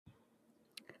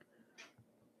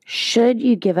Should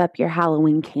you give up your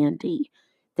Halloween candy?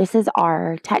 This is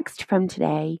our text from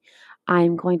today.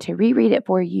 I'm going to reread it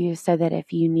for you so that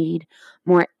if you need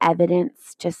more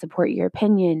evidence to support your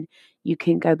opinion, you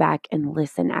can go back and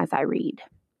listen as I read.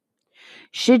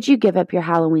 Should you give up your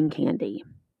Halloween candy?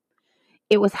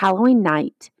 It was Halloween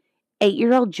night.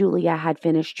 8-year-old Julia had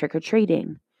finished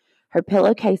trick-or-treating. Her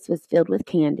pillowcase was filled with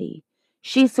candy.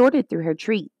 She sorted through her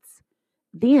treats.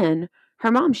 Then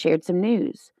her mom shared some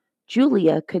news.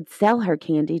 Julia could sell her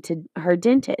candy to her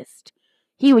dentist.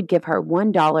 He would give her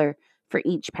 $1 for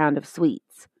each pound of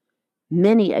sweets.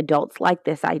 Many adults like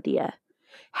this idea.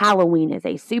 Halloween is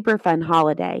a super fun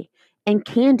holiday, and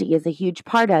candy is a huge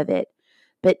part of it.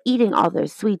 But eating all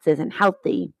those sweets isn't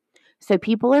healthy. So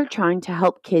people are trying to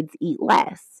help kids eat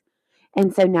less.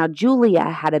 And so now Julia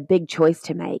had a big choice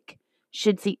to make.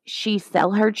 Should she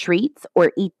sell her treats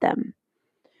or eat them?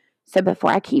 So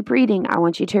before I keep reading, I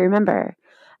want you to remember,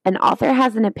 an author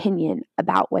has an opinion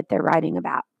about what they're writing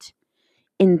about.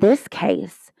 In this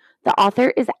case, the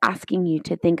author is asking you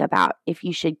to think about if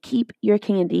you should keep your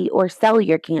candy or sell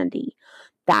your candy.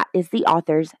 That is the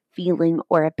author's feeling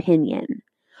or opinion.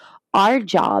 Our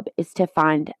job is to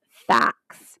find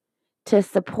facts to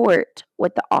support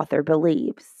what the author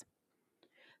believes.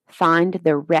 Find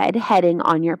the red heading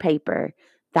on your paper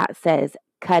that says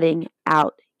cutting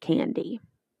out candy.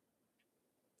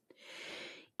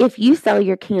 If you sell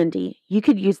your candy, you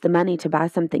could use the money to buy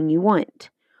something you want.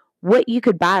 What you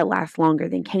could buy lasts longer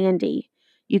than candy.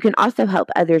 You can also help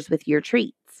others with your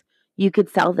treats. You could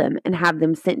sell them and have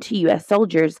them sent to U.S.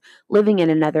 soldiers living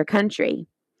in another country.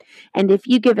 And if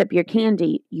you give up your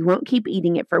candy, you won't keep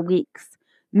eating it for weeks.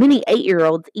 Many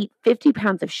 8-year-olds eat 50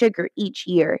 pounds of sugar each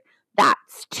year.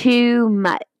 That's too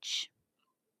much.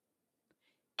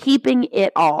 Keeping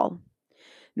it all.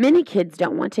 Many kids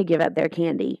don't want to give up their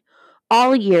candy.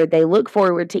 All year, they look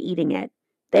forward to eating it.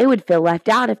 They would feel left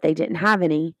out if they didn't have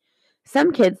any.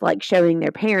 Some kids like showing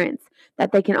their parents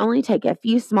that they can only take a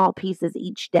few small pieces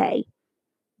each day.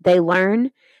 They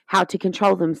learn how to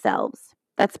control themselves.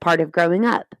 That's part of growing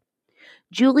up.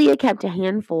 Julia kept a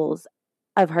handfuls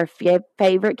of her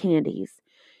favorite candies.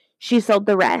 She sold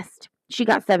the rest. She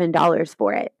got $7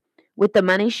 for it. With the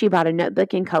money, she bought a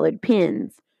notebook and colored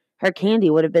pens. Her candy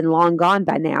would have been long gone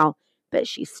by now, but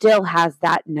she still has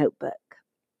that notebook.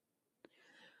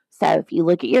 So if you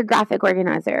look at your graphic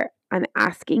organizer, I'm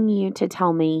asking you to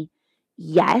tell me,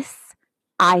 yes,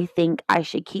 I think I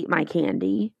should keep my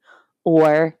candy,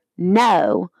 or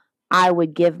no, I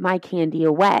would give my candy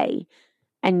away.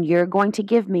 And you're going to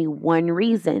give me one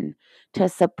reason to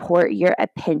support your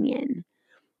opinion.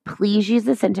 Please use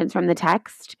the sentence from the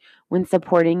text when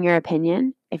supporting your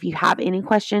opinion. If you have any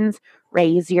questions,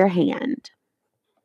 raise your hand.